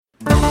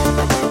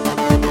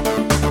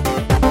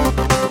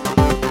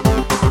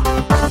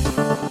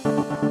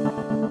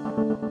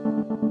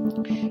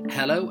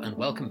Hello and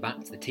welcome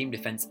back to the Team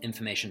Defence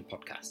Information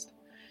Podcast.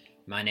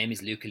 My name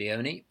is Luca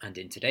Leone and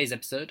in today's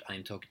episode I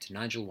am talking to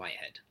Nigel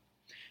Whitehead.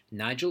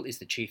 Nigel is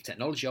the Chief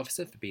Technology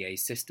Officer for BAE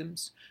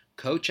Systems,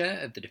 co-chair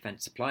of the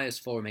Defence Suppliers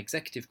Forum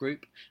Executive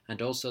Group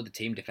and also the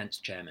Team Defence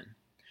Chairman.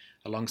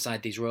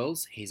 Alongside these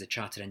roles, he is a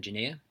Chartered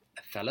Engineer,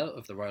 a Fellow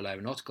of the Royal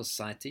Aeronautical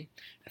Society,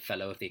 a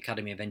Fellow of the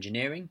Academy of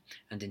Engineering,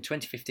 and in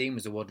 2015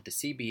 was awarded the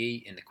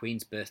CBE in the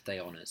Queen's Birthday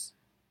Honours.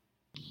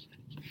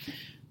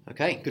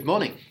 Okay, good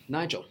morning,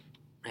 Nigel.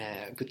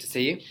 Good to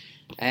see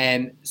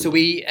you. So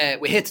we're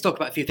here to talk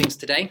about a few things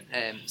today.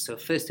 So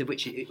first of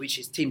which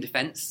is Team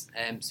Defence.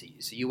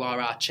 So you are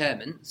our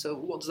chairman. So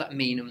what does that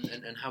mean,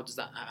 and how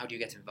do you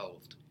get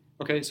involved?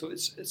 Okay, so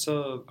it's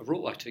a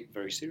role I take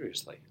very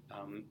seriously.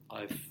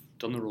 I've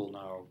done the role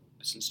now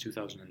since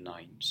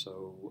 2009,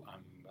 so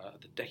I'm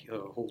at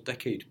the whole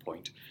decade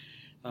point.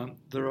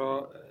 There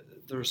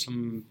are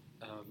some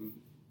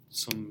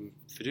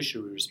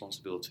fiduciary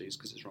responsibilities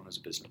because it's run as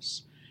a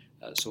business.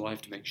 So I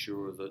have to make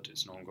sure that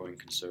it's an ongoing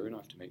concern. I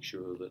have to make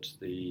sure that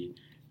the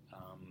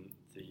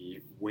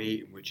way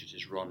in which it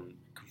is run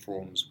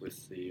conforms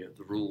with the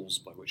rules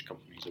by which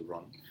companies are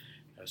run.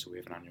 So we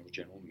have an annual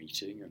general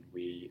meeting, and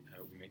we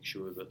make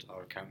sure that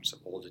our accounts are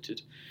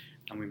audited,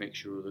 and we make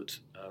sure that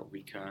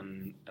we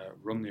can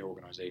run the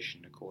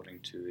organisation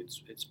according to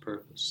its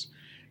purpose.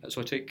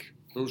 So I take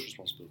those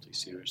responsibilities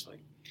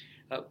seriously.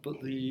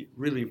 But the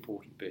really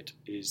important bit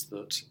is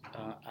that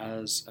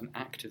as an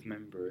active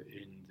member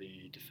in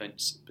the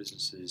defence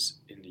businesses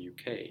in the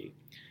UK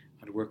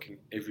and working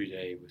every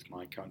day with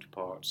my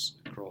counterparts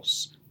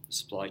across the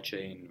supply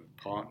chain,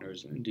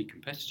 partners and indeed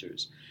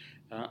competitors,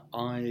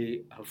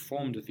 I have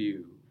formed a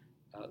view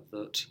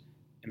that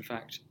in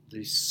fact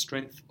the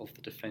strength of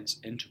the defence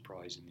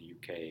enterprise in the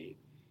UK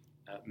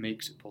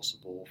makes it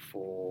possible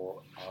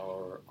for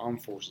our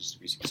armed forces to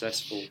be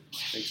successful,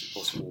 makes it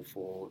possible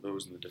for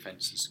those in the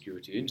defence and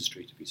security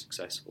industry to be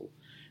successful,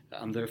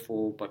 and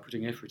therefore by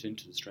putting effort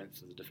into the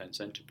strength of the defence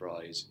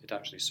enterprise, it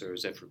actually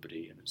serves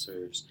everybody and it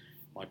serves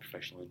my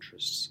professional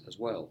interests as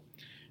well.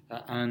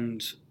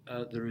 And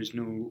there is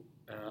no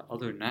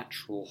other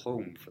natural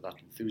home for that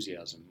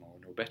enthusiasm, or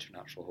no better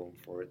natural home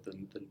for it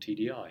than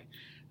TDI,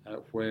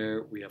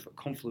 where we have a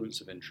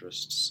confluence of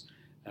interests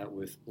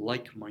with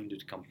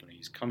like-minded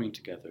companies coming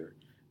together,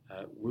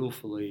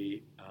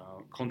 willfully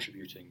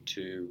contributing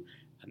to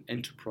an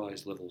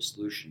enterprise-level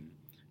solution,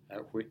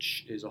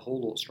 which is a whole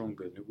lot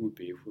stronger than it would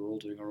be if we were all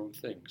doing our own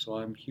thing. So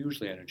I'm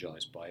hugely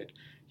energised by it,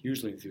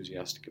 hugely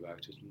enthusiastic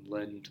about it, and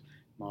lend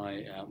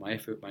my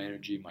effort, my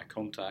energy, my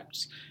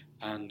contacts,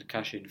 and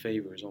cash in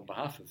favours on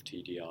behalf of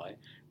TDI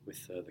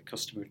with the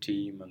customer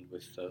team and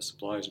with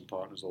suppliers and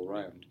partners all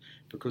round,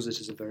 because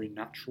it is a very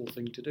natural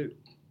thing to do.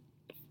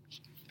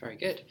 Very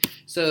good.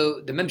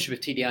 So the membership of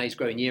TDI is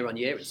growing year on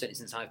year, and certainly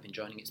since I've been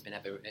joining, it's been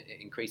ever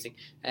increasing.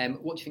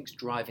 What do you think is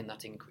driving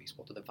that increase?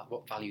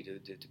 What value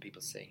do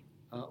people see?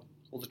 Well,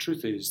 the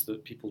truth is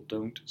that people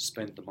don't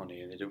spend the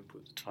money and they don't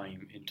put the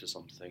time into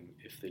something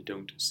if they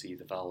don't see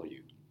the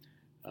value.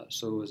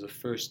 So as a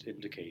first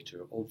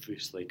indicator,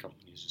 obviously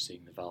companies are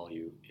seeing the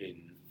value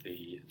in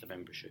the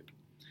membership.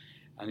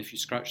 And if you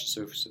scratch the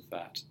surface of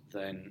that,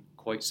 then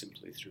quite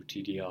simply through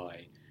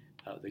TDI,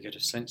 they get a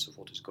sense of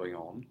what is going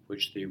on,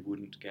 which they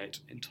wouldn't get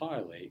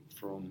entirely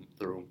from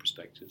their own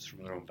perspectives,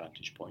 from their own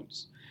vantage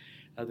points.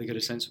 They get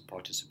a sense of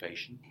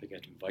participation. They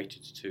get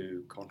invited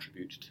to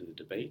contribute to the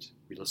debate.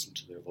 We listen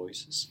to their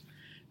voices.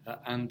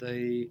 And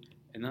they,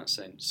 in that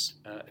sense,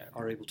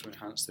 are able to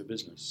enhance their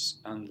business.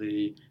 And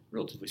the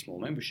relatively small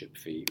membership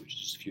fee, which is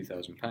just a few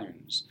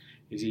 £1,000s,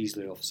 is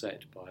easily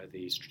offset by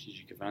the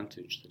strategic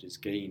advantage that is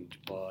gained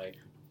by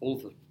all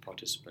the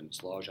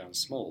participants, large and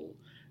small,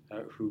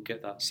 who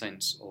get that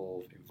sense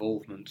of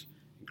involvement,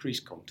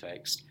 increased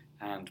context,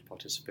 and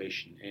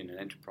participation in an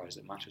enterprise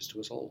that matters to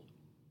us all.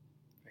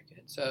 Very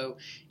good. So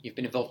you've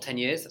been involved 10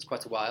 years, that's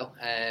quite a while.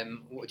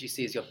 What do you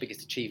see as your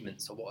biggest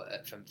achievements, or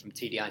what, from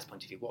TDI's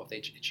point of view, what have they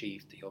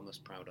achieved that you're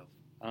most proud of?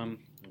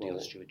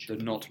 Well, they're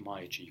not my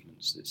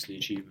achievements, it's the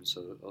achievements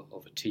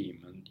of a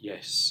team, and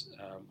yes,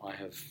 I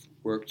have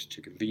worked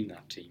to convene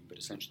that team, but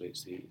essentially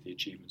it's the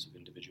achievements of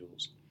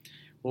individuals.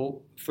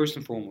 Well, first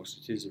and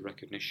foremost, it is a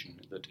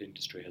recognition that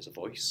industry has a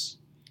voice.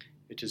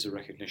 It is a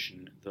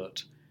recognition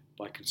that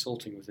by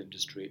consulting with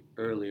industry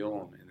early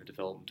on in the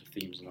development of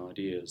themes and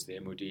ideas, the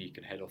MOD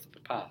can head off at the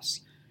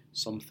pass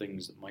some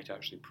things that might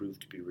actually prove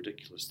to be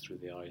ridiculous through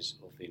the eyes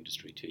of the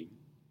industry team.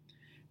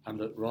 And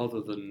that rather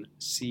than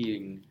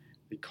seeing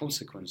the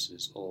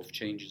consequences of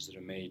changes that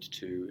are made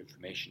to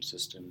information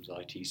systems,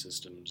 IT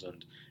systems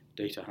and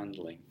data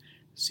handling,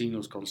 seeing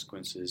those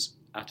consequences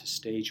at a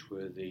stage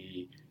where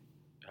the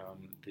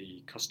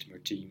customer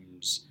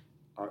teams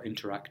are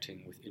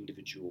interacting with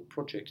individual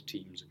project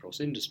teams across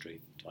industry,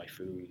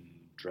 Typhoon,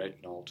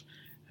 Dreadnought,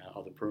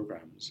 other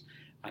programs,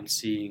 and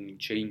seeing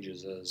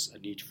changes as a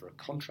need for a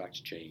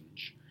contract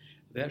change,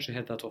 they actually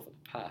head that off at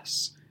the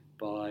pass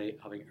by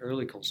having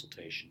early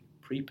consultation,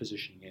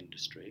 pre-positioning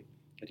industry,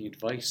 getting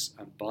advice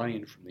and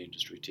buy-in from the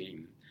industry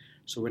team.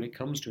 So when it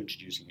comes to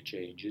introducing a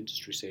change,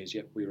 industry says,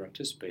 yep, we were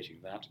anticipating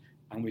that,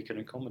 and we can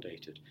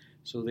accommodate it.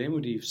 So the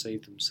MOD have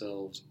saved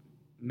themselves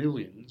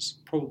millions,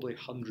 probably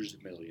hundreds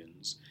of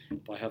millions,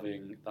 by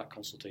having that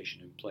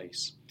consultation in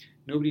place.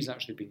 Nobody's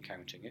actually been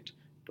counting it,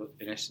 but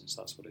in essence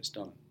that's what it's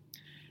done.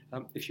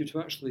 If you were to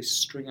actually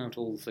string out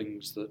all the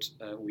things that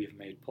we have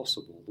made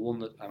possible, the one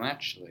that I'm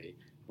actually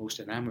most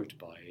enamoured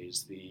by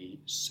is the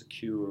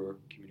secure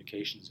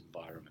communications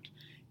environment.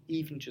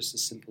 Even just the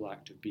simple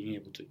act of being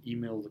able to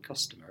email the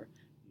customer,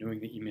 knowing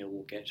the email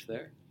will get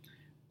there,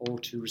 or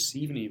to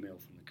receive an email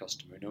from the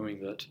customer,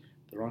 knowing that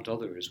there aren't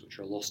others which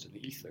are lost in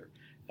the ether,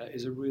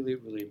 is a really,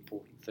 really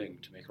important thing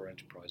to make our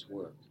enterprise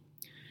work.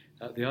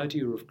 The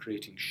idea of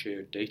creating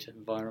shared data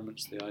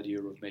environments, the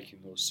idea of making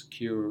those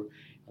secure,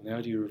 and the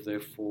idea of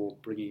therefore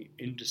bringing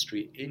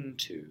industry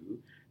into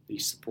the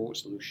support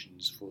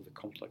solutions for the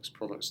complex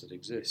products that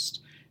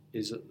exist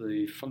is at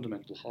the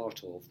fundamental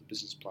heart of the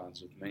business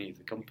plans of many of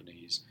the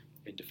companies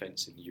in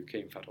defence in the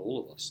UK, in fact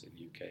all of us in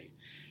the UK.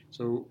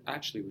 So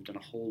actually we've done a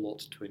whole lot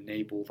to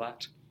enable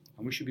that,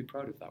 and we should be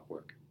proud of that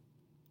work.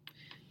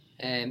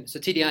 So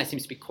TDI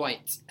seems to be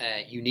quite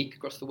unique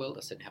across the world.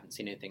 I certainly haven't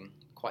seen anything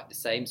quite the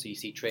same. So you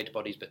see trade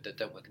bodies, but that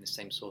don't work in the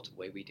same sort of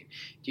way we do.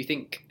 Do you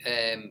think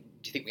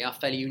we are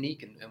fairly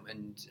unique,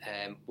 and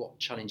what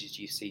challenges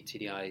do you see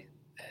TDI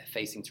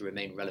facing to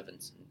remain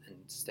relevant and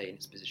stay in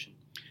its position?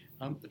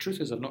 The truth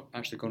is, I've not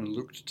actually gone and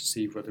looked to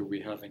see whether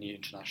we have any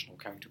international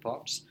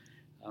counterparts.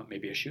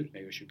 Maybe I should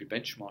be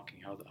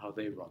benchmarking how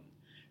they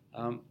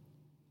run.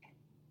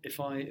 If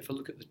I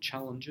look at the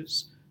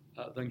challenges,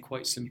 then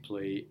quite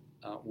simply,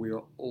 we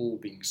are all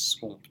being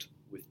swamped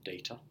with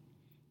data.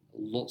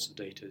 Lots of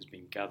data is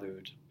being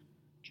gathered,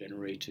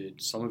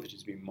 generated. Some of it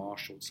is being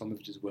marshalled, some of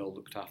it is well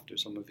looked after,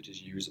 some of it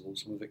is usable,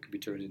 some of it can be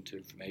turned into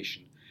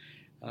information.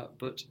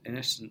 But in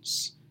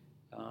essence,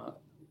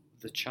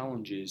 the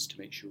challenge is to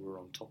make sure we're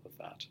on top of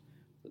that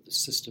the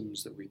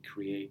systems that we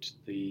create,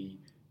 the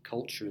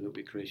culture that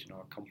we create in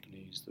our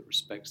companies that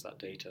respects that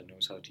data,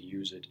 knows how to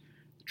use it,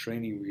 the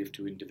training we give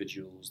to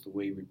individuals, the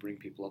way we bring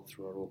people up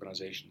through our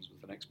organisations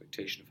with an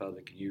expectation of how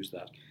they can use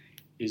that,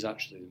 is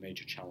actually the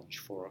major challenge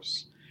for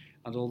us.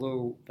 And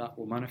although that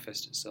will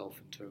manifest itself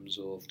in terms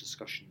of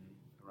discussion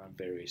around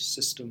various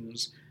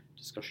systems,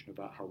 discussion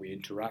about how we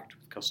interact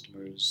with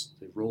customers,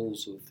 the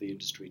roles of the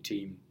industry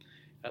team,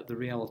 the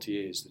reality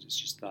is that it's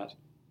just that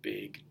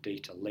big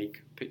data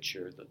lake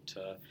picture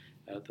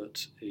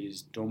that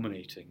is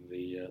dominating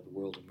the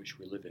world in which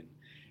we live in.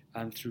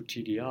 And through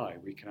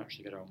TDI, we can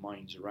actually get our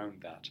minds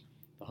around that.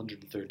 The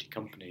 130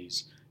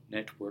 companies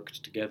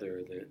networked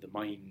together, the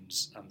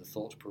minds and the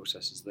thought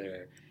processes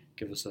there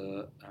give us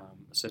a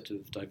set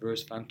of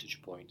diverse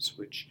vantage points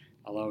which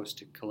allow us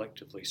to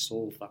collectively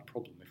solve that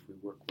problem if we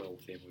work well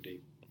with the MOD.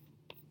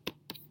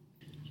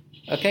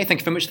 Okay, thank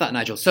you very much for that,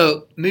 Nigel.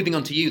 So moving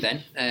on to you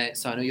then.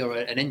 So I know you're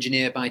an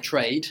engineer by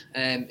trade.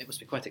 It must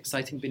be quite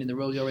exciting being in the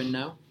role you're in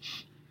now.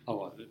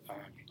 Oh,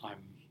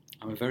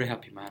 I'm a very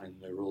happy man in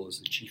the role as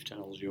the Chief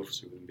Technology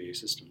Officer within BAE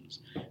Systems.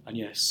 And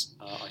yes,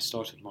 I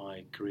started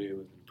my career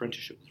with an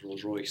apprenticeship with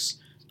Rolls-Royce,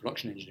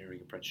 production engineering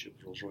apprenticeship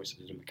with Rolls-Royce.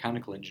 I did a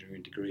mechanical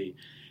engineering degree,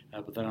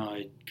 but then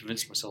I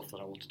convinced myself that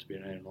I wanted to be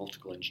an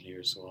aeronautical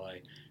engineer, so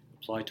I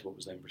applied to what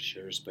was then British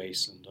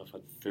Aerospace, and I've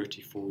had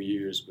 34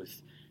 years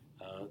with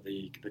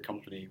the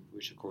company,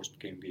 which of course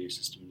became BAE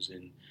Systems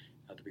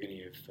at the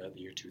beginning of the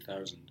year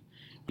 2000.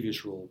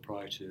 Previous role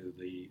prior to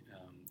the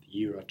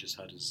year I've just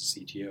had as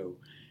CTO,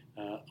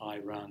 I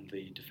ran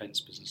the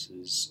defence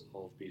businesses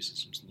of BAE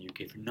Systems in the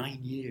UK for 9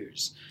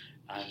 years,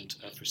 and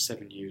for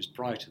 7 years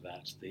prior to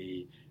that,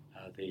 the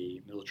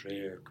military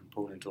air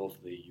component of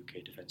the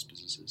UK defence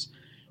businesses.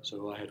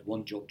 So I had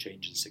one job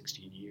change in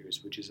 16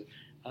 years, which is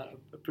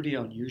a pretty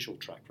unusual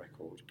track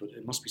record, but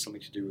it must be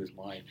something to do with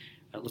my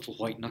little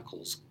white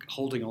knuckles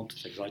holding on to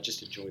things. I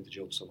just enjoyed the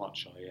job so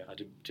much, I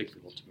didn't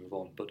particularly want to move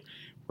on. But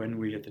when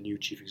we had the new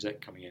chief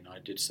exec coming in, I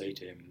did say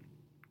to him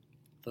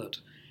that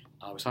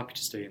I was happy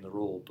to stay in the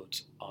role,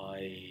 but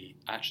I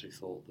actually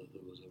thought that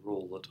there was a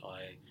role that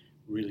I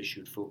really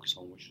should focus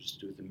on, which was to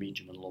do with the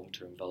medium and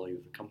long-term value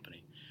of the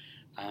company.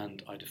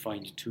 And I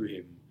defined to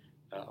him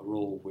a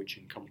role which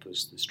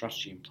encompassed the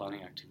strategy and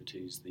planning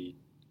activities, the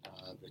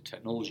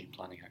technology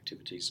planning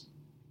activities.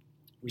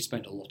 We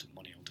spent a lot of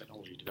money on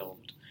technology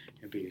development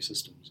in BAE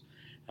Systems,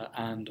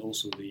 and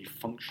also the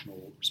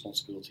functional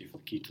responsibility for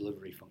the key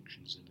delivery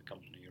functions in the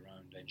company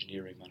around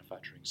engineering,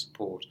 manufacturing,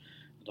 support,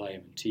 and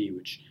IM&T,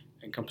 which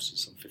encompasses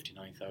some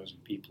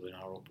 59,000 people in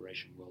our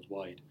operation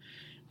worldwide.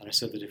 And I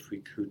said that if we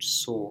could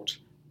sort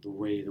the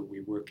way that we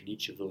work in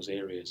each of those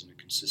areas in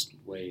a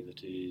consistent way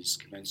that is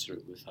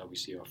commensurate with how we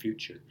see our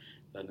future,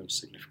 then there was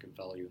significant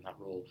value in that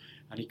role.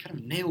 And he kind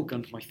of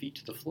nail-gunned my feet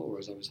to the floor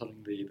as I was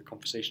having the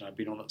conversation. I've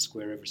been on that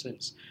square ever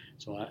since.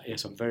 So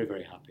yes, I'm very,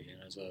 very happy.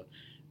 And as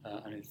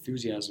an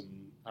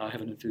enthusiasm, I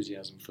have an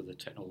enthusiasm for the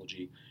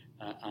technology,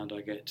 and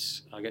I get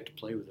to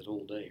play with it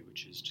all day,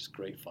 which is just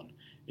great fun.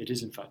 It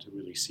is in fact a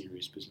really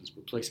serious business.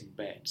 We're placing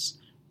bets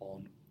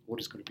on what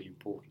is going to be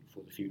important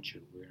for the future.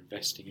 We're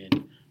investing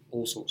in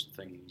all sorts of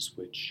things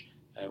which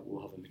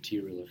will have a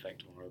material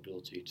effect on our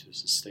ability to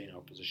sustain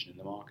our position in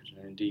the market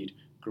and indeed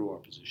grow our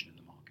position in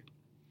the market.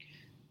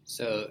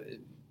 So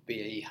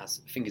BAE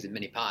has fingers in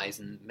many pies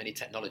and many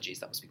technologies.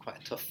 That must be quite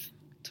a tough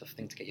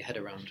thing to get your head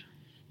around.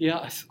 Yeah,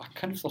 I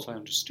kind of thought I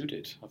understood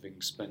it, having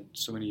spent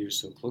so many years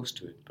so close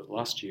to it, but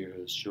last year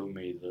has shown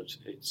me that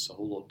it's a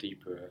whole lot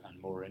deeper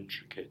and more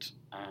intricate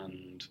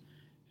and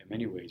in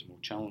many ways more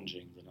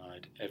challenging than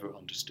I'd ever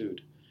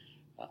understood.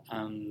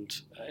 And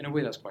in a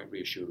way that's quite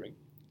reassuring,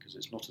 because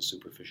it's not a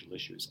superficial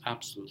issue. It's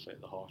absolutely at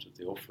the heart of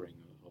the offering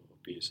of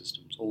BAE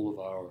Systems. All of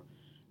our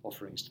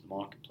offerings to the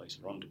marketplace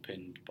are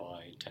underpinned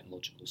by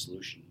technological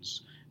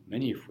solutions,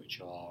 many of which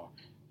are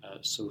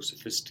so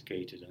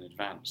sophisticated and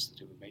advanced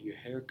that it would make your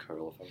hair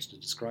curl if I was to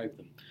describe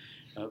them.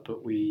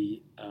 But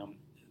the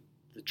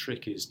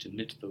trick is to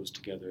knit those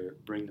together,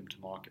 bring them to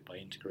market by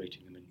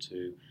integrating them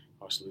into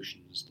our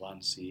solutions,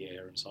 land, sea,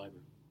 air, and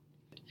cyber.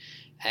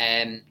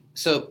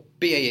 So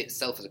BAE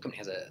itself as a company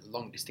has a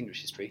long,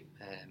 distinguished history.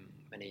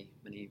 Many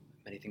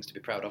things to be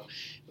proud of.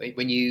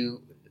 When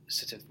you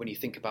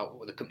think about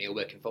what the company are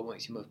working for, what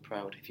makes you most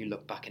proud? If you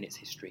look back in its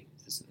history,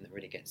 is there something that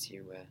really gets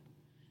you?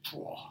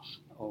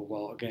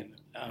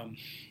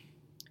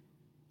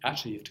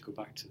 Actually, you have to go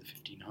back to the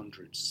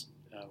 1500s,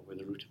 where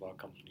the root of our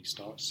company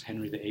starts.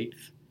 Henry VIII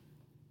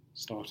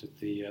started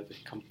the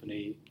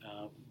company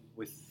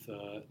with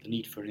the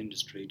need for an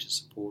industry to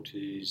support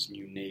his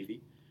new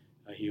navy.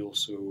 He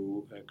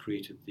also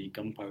created the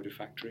gunpowder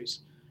factories,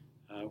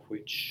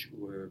 which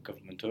were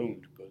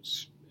government-owned, but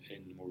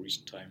in more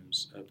recent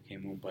times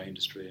became owned by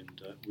industry,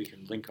 and we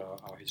can link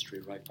our history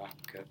right back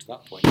to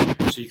that point.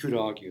 So you could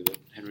argue that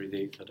Henry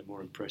VIII had a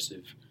more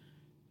impressive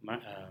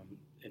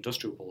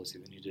industrial policy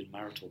than he did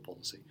marital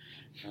policy,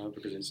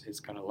 because it's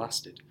kind of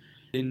lasted.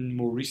 In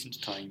more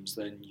recent times,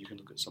 then you can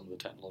look at some of the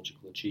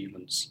technological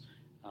achievements.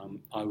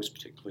 I was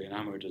particularly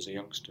enamoured as a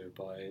youngster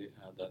by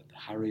the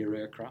Harrier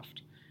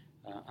aircraft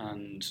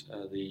and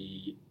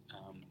the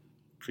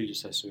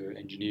predecessor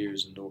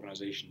engineers and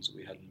organisations that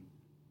we had in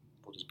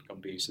what has become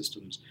BAE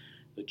Systems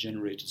that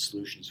generated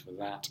solutions for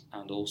that,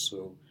 and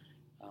also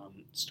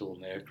still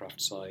on the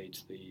aircraft side,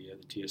 the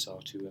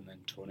TSR-2 and then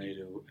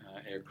Tornado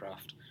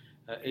aircraft,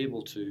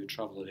 able to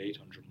travel at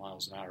 800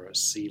 miles an hour at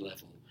sea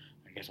level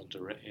and get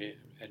onto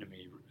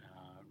enemy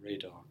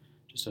radar.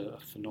 Just a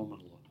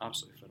phenomenal,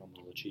 absolutely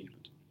phenomenal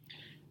achievement.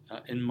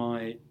 In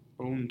my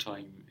own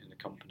time in the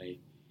company,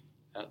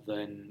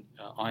 then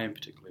I am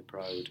particularly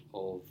proud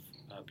of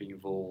being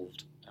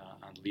involved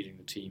and leading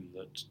the team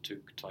that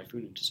took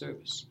Typhoon into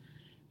service,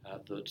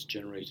 that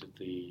generated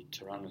the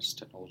Taranis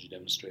technology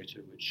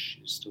demonstrator, which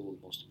is still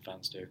the most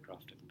advanced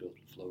aircraft ever built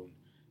and flown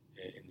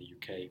in the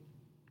UK.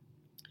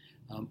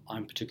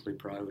 I'm particularly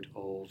proud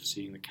of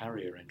seeing the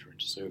Carrier enter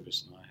into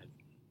service, and I had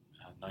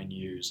 9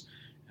 years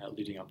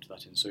leading up to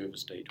that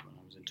in-service date when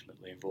I was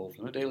intimately involved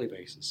on a daily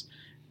basis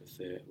with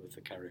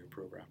the Carrier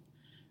program.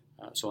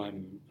 So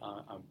I'm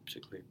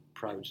particularly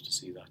proud to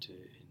see that in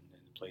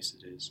the place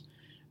it is.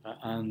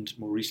 And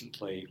more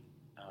recently,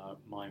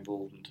 my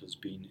involvement has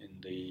been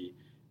in the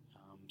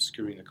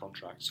securing the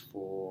contracts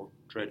for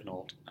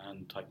Dreadnought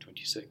and Type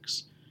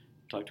 26.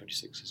 Type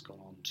 26 has gone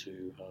on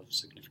to have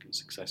significant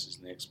successes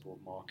in the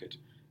export market,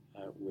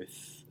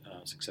 with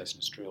success in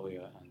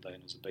Australia and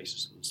then as a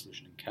basis of the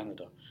solution in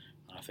Canada,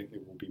 and I think there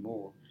will be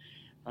more.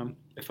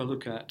 If I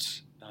look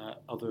at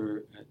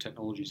other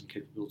technologies and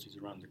capabilities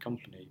around the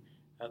company,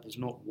 there's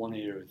not one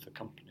area of the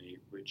company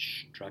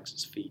which drags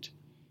its feet.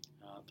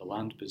 The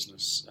land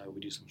business, we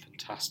do some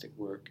fantastic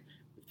work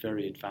with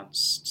very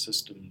advanced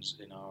systems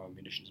in our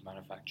munitions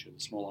manufacture. The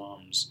small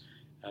arms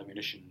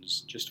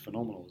munitions, just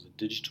phenomenal. There's a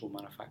digital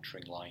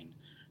manufacturing line.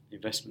 The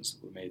investments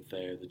that were made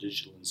there, the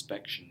digital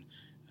inspection,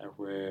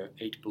 where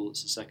 8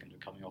 bullets a second are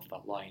coming off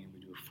that line, and we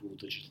do a full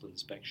digital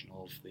inspection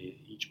of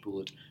each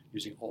bullet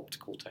using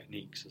optical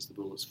techniques as the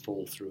bullets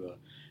fall through a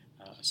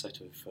set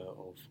of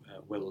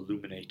well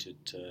illuminated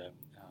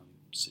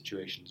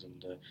situations,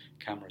 and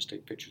cameras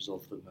take pictures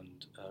of them,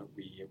 and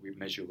we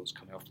measure what's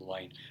coming off the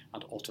line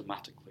and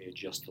automatically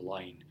adjust the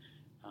line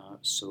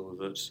so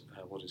that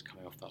what is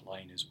coming off that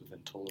line is within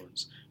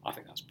tolerance. I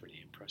think that's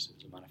pretty impressive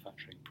as a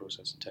manufacturing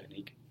process and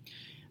technique.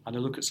 And I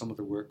look at some of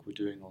the work we're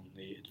doing on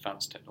the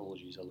advanced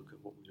technologies. I look at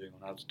what we're doing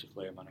on additive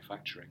layer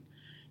manufacturing.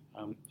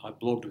 I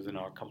blogged within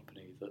our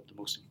company that the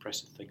most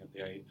impressive thing at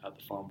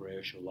the Farnborough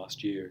Air Show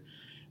last year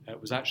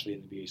was actually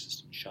in the BAE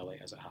Systems chalet,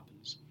 as it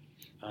happens.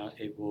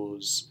 It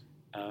was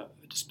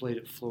displayed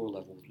at floor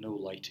level with no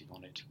lighting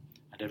on it,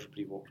 and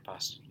everybody walked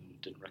past it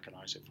and didn't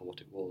recognise it for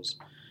what it was.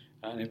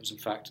 And it was in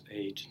fact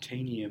a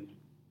titanium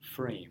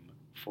frame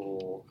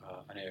for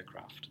an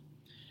aircraft,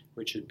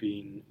 which had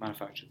been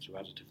manufactured through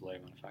additive layer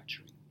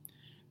manufacturing,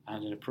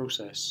 and in a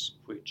process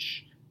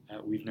which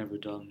we've never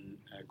done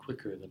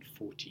quicker than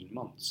 14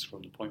 months,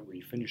 from the point where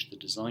you finish the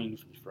design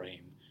for the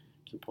frame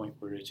to the point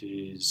where it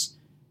is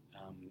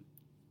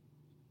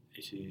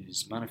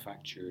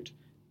manufactured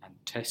and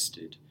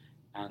tested,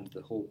 and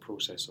the whole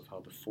process of how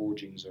the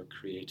forgings are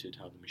created,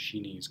 how the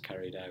machining is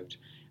carried out,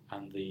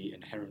 and the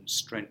inherent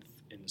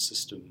strength in the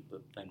system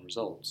that then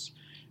results.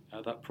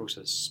 That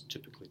process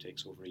typically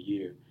takes over a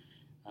year.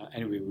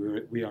 Anyway,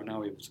 we are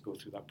now able to go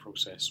through that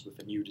process with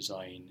a new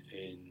design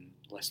in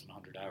less than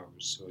 100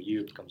 hours, so a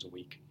year becomes a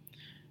week.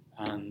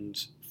 And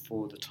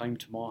for the time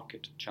to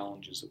market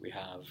challenges that we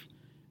have,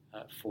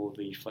 for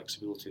the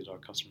flexibility that our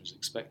customers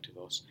expect of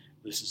us,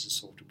 this is the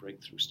sort of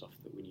breakthrough stuff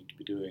that we need to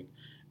be doing.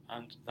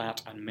 And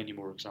that and many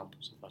more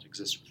examples of that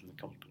exist within the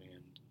company,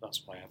 and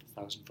that's why I have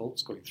 1,000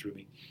 volts going through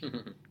me.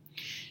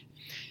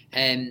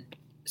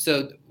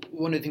 So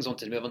one of the things I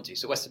wanted to move on to,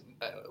 so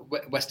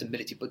Western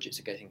military budgets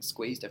are getting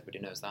squeezed, everybody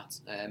knows that,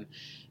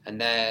 and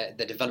their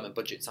development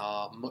budgets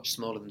are much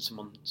smaller than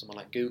someone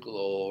like Google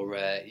or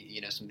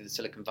some of the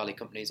Silicon Valley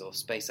companies or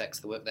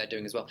SpaceX, the work they're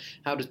doing as well.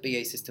 How does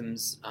BAE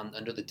Systems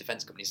and other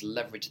defence companies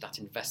leverage that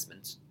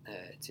investment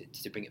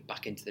to bring it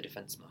back into the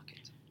defence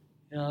market?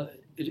 Yeah,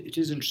 it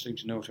is interesting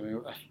to note. I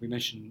mean, we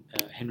mentioned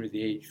Henry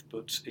VIII,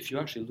 but if you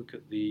actually look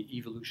at the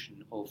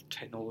evolution of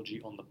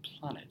technology on the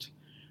planet,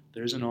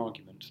 there is an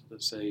argument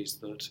that says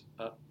that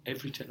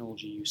every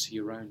technology you see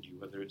around you,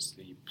 whether it's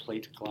the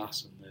plate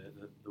glass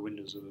and the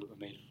windows are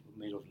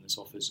made of in this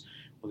office,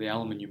 or the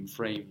aluminium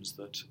frames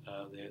that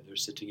they're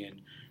sitting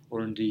in,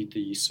 or indeed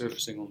the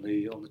surfacing on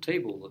the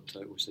table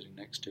that we're sitting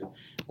next to,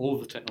 all of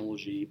the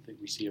technology that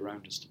we see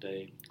around us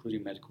today,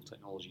 including medical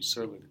technology,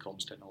 certainly the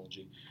comms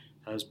technology,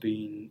 has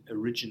been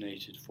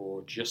originated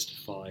for,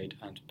 justified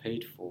and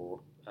paid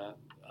for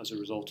as a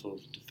result of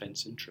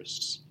defence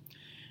interests.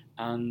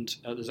 And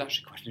there's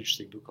actually quite an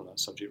interesting book on that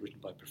subject written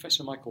by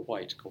Professor Michael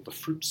White called The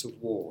Fruits of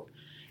War,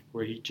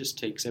 where he just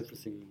takes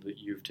everything that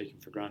you've taken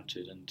for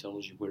granted and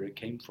tells you where it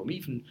came from.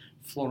 Even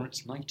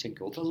Florence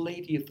Nightingale, the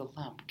lady of the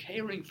lamp,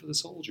 caring for the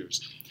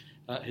soldiers.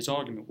 His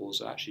argument was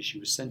that actually she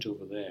was sent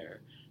over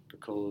there,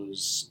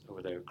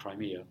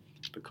 Crimea,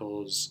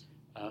 because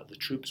the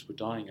troops were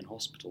dying in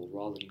hospital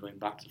rather than going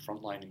back to the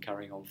front line and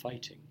carrying on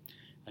fighting.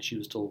 And she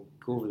was told,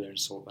 go over there and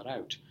sort that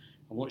out.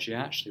 And what she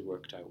actually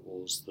worked out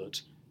was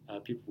that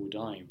people were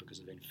dying because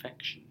of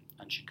infection,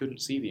 and she couldn't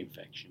see the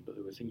infection, but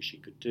there were things she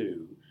could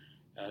do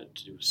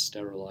to do with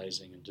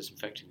sterilising and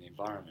disinfecting the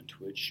environment,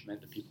 which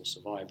meant that people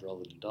survived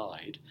rather than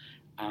died,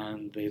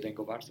 and they then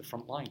go back to the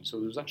front line. So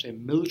there was actually a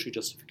military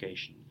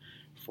justification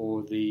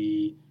for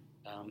the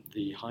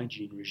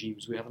hygiene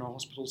regimes we have in our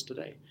hospitals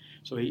today.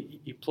 So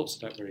he plots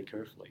it out very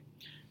carefully,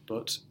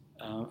 but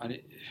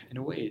in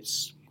a way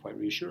it's quite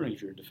reassuring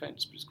if you're in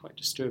defence, but it's quite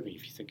disturbing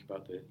if you think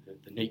about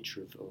the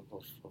nature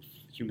of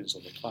humans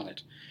on the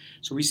planet.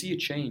 So we see a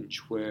change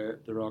where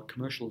there are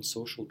commercial and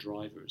social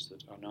drivers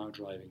that are now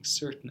driving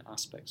certain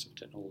aspects of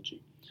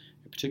technology,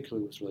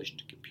 particularly with relation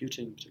to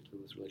computing,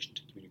 particularly with relation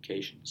to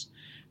communications.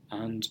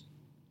 And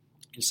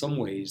in some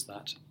ways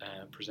that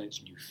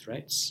presents new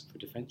threats for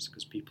defence,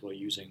 because people are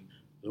using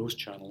those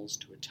channels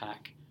to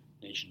attack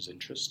nations'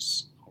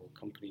 interests, or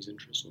companies'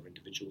 interests, or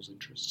individuals'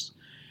 interests.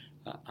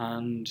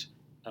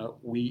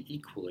 We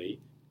equally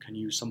can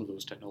use some of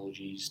those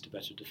technologies to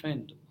better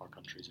defend our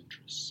country's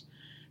interests.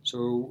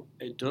 So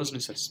it does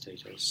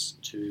necessitate us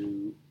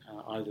to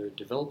either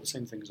develop the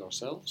same things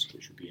ourselves,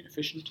 which would be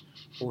inefficient,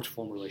 or to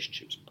form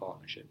relationships and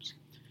partnerships.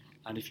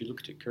 And if you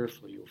look at it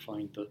carefully, you'll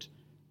find that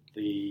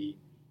the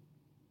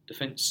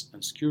defence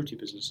and security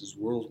businesses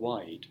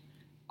worldwide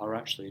are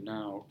actually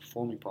now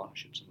forming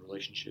partnerships and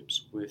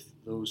relationships with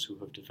those who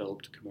have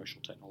developed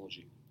commercial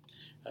technology.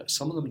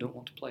 Some of them don't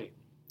want to play.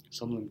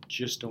 Some of them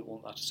just don't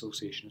want that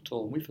association at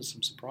all. And we've had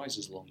some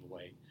surprises along the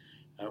way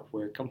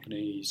where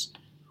companies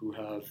who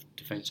have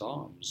defence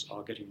arms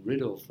are getting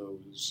rid of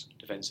those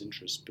defence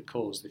interests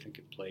because they think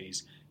it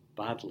plays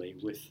badly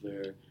with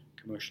their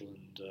commercial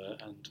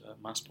and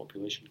mass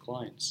population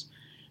clients.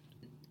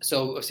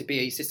 So obviously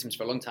BAE Systems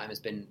for a long time has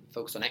been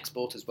focused on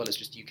export as well as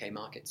just UK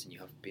markets, and you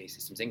have BAE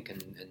Systems Inc.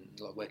 and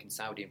a lot of work in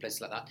Saudi and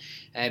places like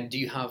that. Do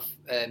you have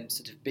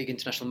sort of big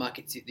international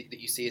markets that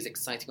you see as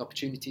exciting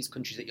opportunities,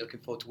 countries that you're looking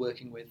forward to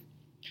working with?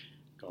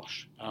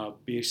 Gosh,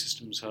 BAE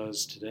Systems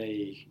has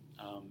today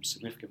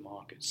significant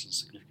markets and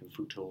significant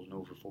foothold in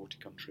over 40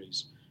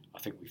 countries. I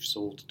think we've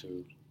sold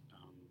to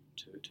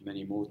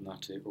many more than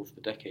that over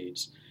the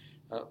decades.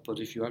 But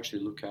if you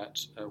actually look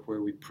at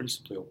where we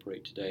principally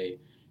operate today,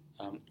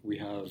 we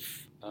have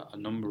a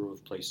number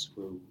of places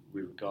where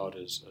we regard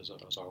as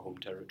our home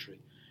territory.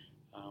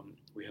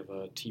 We have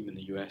a team in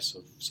the US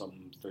of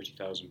some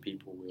 30,000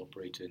 people. We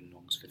operate in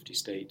almost 50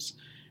 states,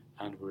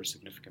 and we're a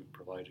significant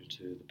provider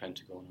to the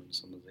Pentagon and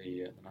some of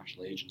the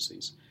national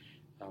agencies.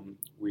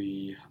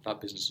 That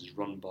business is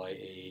run by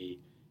a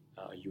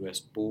US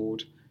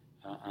board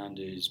and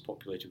is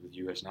populated with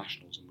US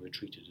nationals, and we're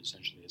treated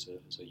essentially as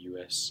a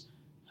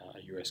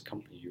US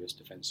company, US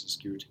defence and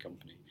security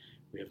company.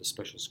 We have a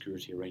special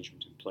security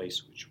arrangement in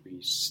place which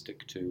we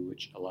stick to,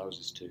 which allows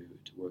us to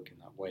work in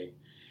that way.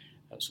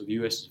 So the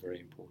US is very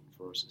important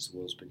for us. It's the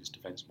world's biggest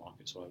defence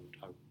market, so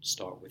I would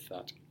start with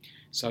that.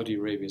 Saudi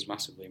Arabia is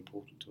massively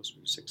important to us. We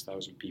have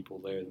 6,000 people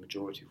there, the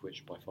majority of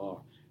which by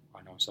far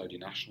are now Saudi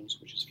nationals,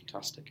 which is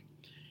fantastic.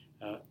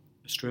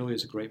 Australia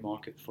is a great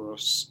market for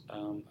us.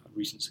 A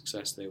recent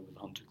success there with the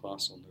Hunter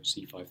class on their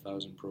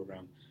C5000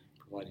 programme,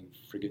 providing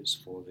frigates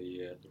for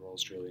the Royal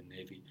Australian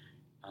Navy,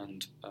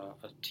 and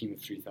a team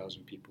of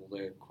 3,000 people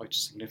there, quite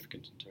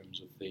significant in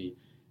terms of the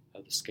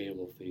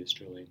scale of the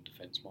Australian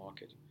defence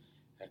market.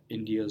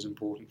 India is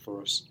important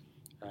for us.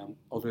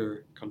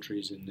 Other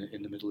countries in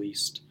the Middle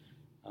East,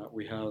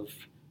 we have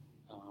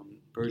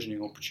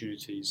burgeoning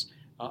opportunities.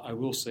 I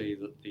will say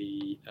that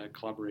the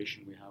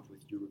collaboration we have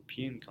with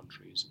European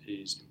countries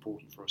is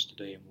important for us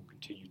today and will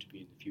continue to be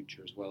in the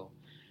future as well.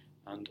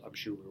 And I'm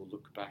sure we will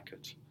look back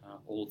at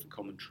all of the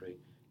commentary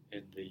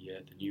in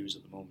the news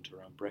at the moment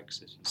around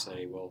Brexit and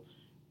say, well,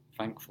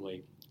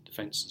 thankfully,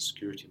 defence and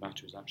security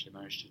matters actually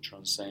managed to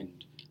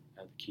transcend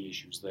the key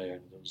issues there.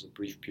 There was a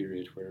brief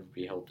period where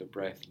everybody held their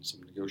breath and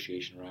some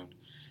negotiation around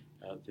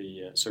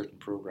the certain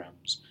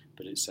programmes,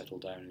 but it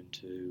settled down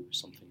into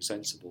something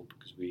sensible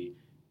because we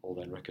all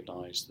then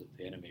recognised that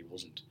the enemy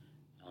wasn't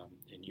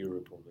in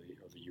Europe or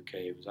the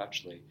UK. It was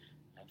actually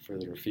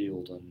further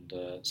afield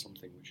and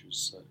something which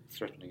was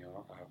threatening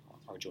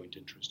our joint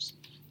interests.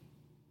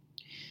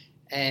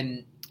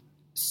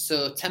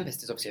 So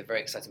Tempest is obviously a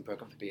very exciting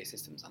programme for BAE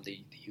Systems and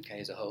the UK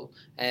as a whole.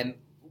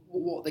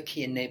 What are the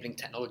key enabling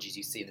technologies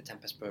you see in the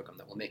Tempest programme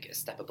that will make it a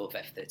step above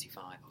F-35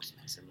 or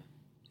something similar?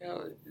 Yeah,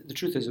 the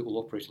truth is it will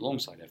operate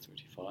alongside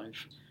F-35.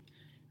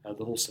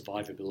 The whole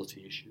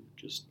survivability issue,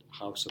 just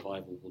how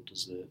survivable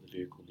does the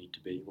vehicle need to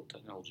be, what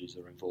technologies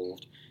are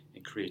involved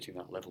in creating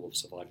that level of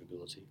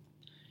survivability.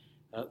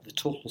 The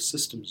total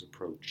systems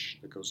approach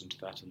that goes into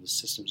that and the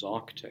systems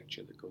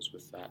architecture that goes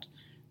with that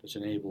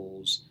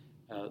enables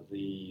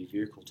the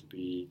vehicle to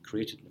be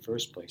created in the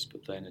first place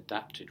but then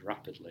adapted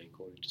rapidly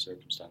according to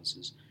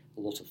circumstances. A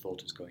lot of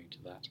thought is going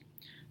into that.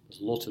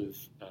 There's a lot of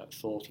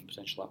thought and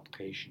potential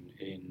application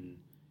in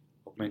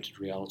augmented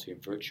reality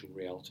and virtual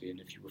reality, and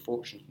if you were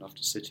fortunate enough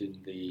to sit in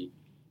the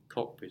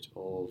cockpit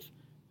of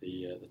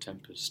the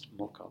Tempest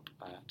mock-up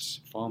at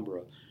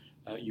Farnborough,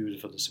 you would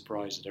have had the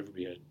surprise that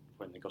everybody had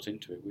when they got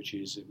into it, which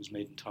is it was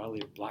made entirely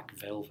of black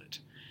velvet,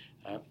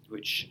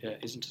 which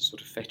isn't a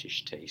sort of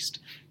fetish taste.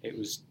 It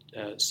was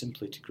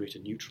simply to create a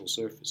neutral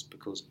surface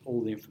because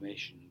all the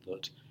information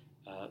that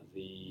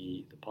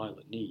the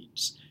pilot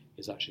needs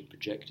is actually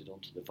projected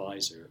onto the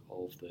visor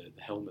of the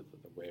helmet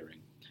that they're wearing.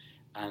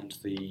 And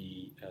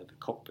the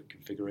cockpit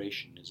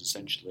configuration is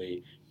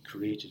essentially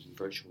created in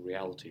virtual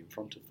reality in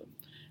front of them.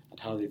 And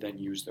how they then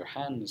use their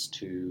hands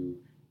to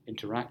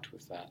interact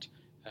with that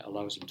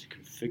allows them to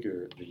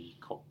configure the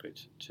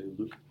cockpit to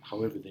look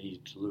however they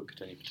need to look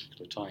at any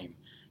particular time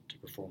to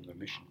perform their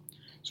mission.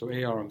 So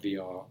AR and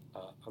VR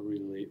are a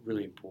really,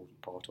 really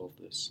important part of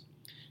this.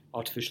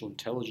 Artificial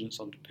intelligence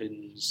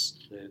underpins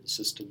the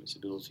system, its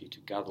ability to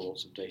gather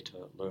lots of data,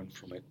 learn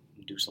from it,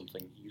 and do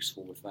something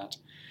useful with that.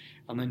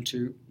 And then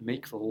to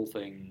make the whole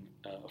thing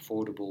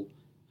affordable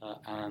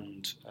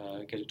and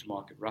get it to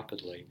market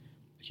rapidly,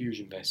 a huge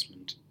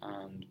investment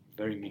and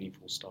very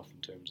meaningful stuff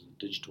in terms of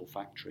the digital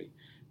factory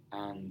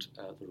and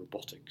the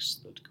robotics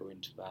that go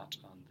into that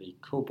and the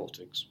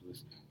cobotics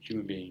with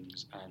human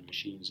beings and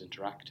machines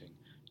interacting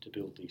to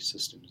build these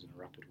systems in a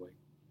rapid way.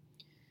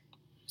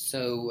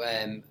 So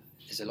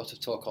there's a lot of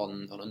talk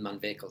on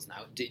unmanned vehicles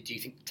now. Do you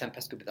think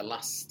Tempest could be the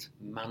last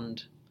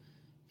manned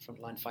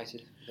frontline fighter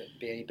that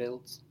BAE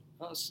builds?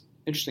 That's an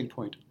interesting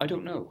point. I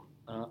don't know.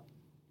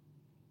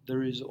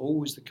 There is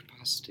always the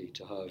capacity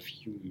to have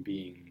human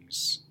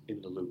beings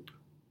in the loop.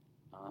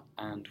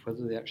 And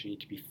whether they actually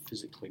need to be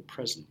physically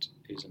present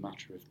is a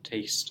matter of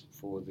taste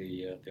for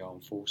the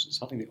armed forces.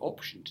 Having the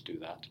option to do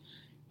that,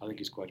 I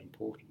think, is quite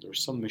important. There are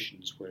some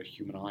missions where a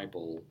human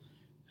eyeball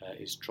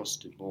is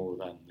trusted more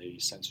than the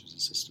sensors and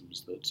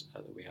systems that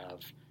we have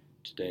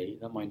today.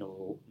 That might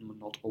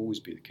not always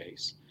be the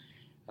case,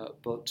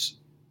 but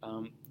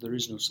there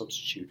is no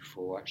substitute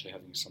for actually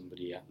having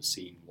somebody at the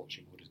scene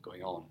watching what is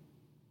going on.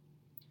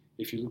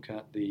 If you look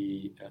at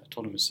the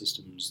autonomous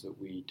systems that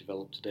we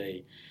develop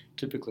today,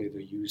 typically they're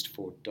used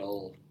for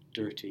dull,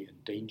 dirty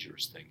and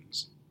dangerous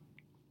things.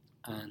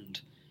 And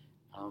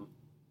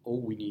all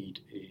we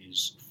need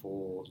is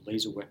for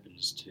laser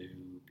weapons to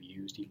be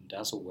used, even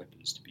dazzle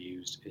weapons to be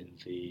used in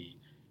the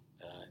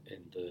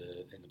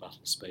battle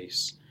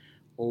space,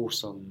 or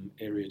some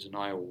area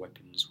denial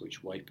weapons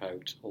which wipe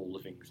out all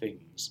living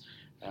things.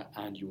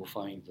 And you will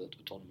find that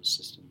autonomous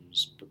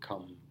systems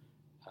become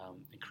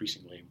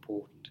increasingly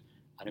important.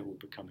 And it will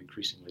become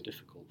increasingly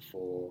difficult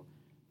for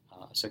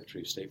a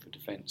Secretary of State for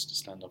Defence to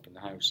stand up in the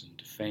House and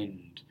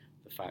defend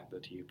the fact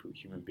that he put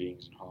human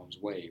beings in harm's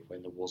way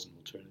when there was an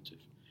alternative.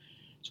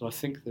 So I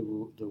think there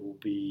will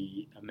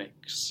be a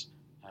mix,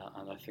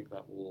 and I think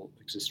that will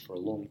exist for a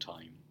long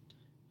time.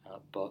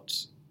 But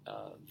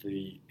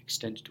the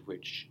extent to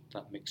which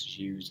that mix is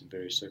used in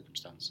various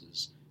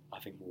circumstances, I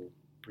think, will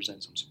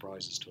present some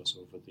surprises to us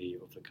over the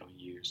coming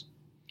years.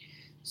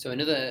 So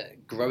another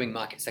growing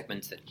market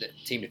segment that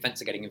Team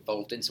Defence are getting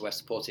involved in, so we're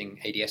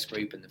supporting ADS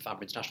Group and the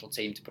Farnborough International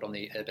team to put on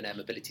the Urban Air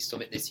Mobility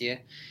Summit this year,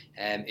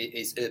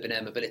 is urban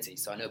air mobility.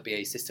 So I know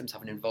BAE Systems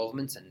have an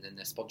involvement and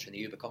they're sponsoring the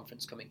Uber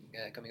conference coming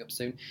up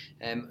soon.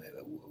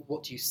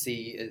 What do you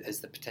see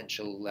as the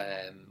potential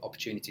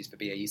opportunities for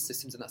BAE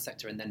Systems in that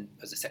sector, and then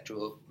as a sector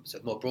sort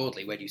of more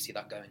broadly, where do you see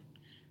that going?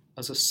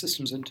 As a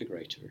systems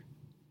integrator,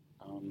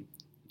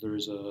 there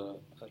is a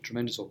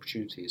tremendous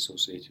opportunity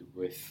associated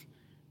with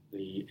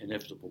the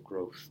inevitable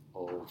growth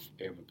of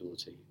air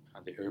mobility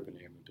and the urban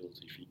air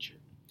mobility feature.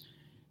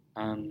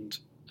 And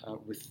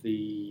with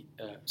the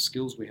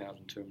skills we have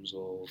in terms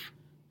of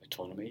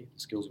autonomy,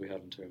 skills we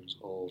have in terms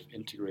of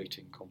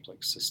integrating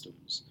complex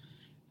systems,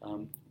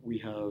 we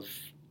have,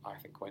 I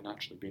think, quite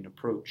naturally been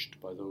approached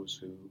by those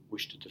who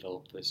wish to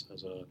develop this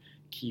as a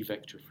key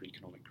vector for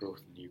economic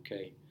growth in the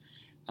UK.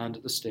 And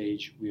at this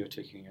stage, we are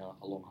taking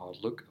a long, hard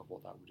look at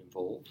what that would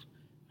involve.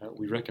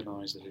 We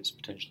recognise that it's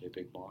potentially a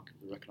big market.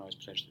 We recognise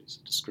potentially it's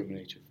a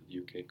discriminator for the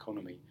UK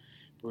economy.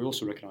 But we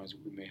also recognise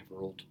that we may have a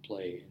role to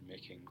play in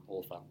making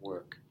all of that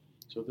work.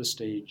 So at this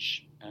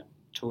stage,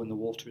 toe in the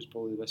water is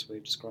probably the best way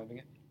of describing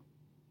it.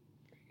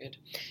 Very good.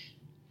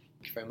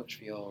 Thank you very much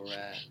for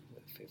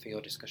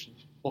your discussion.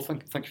 Well,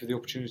 thank you for the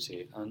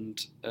opportunity.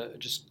 And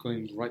just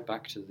going right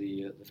back to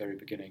the very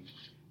beginning,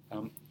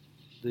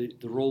 the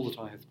role that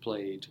I have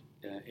played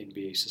in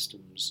BAE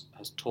Systems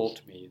has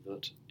taught me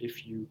that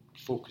if you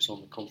focus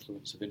on the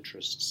confluence of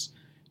interests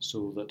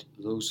so that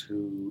those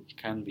who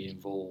can be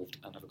involved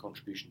and have a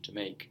contribution to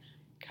make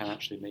can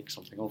actually make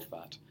something of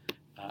that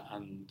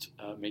and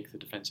make the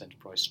defence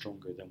enterprise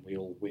stronger, then we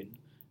all win.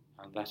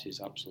 And that is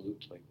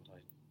absolutely what I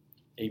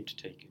aim to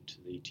take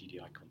into the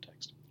TDI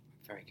context.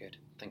 Very good.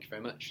 Thank you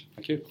very much.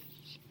 Thank you.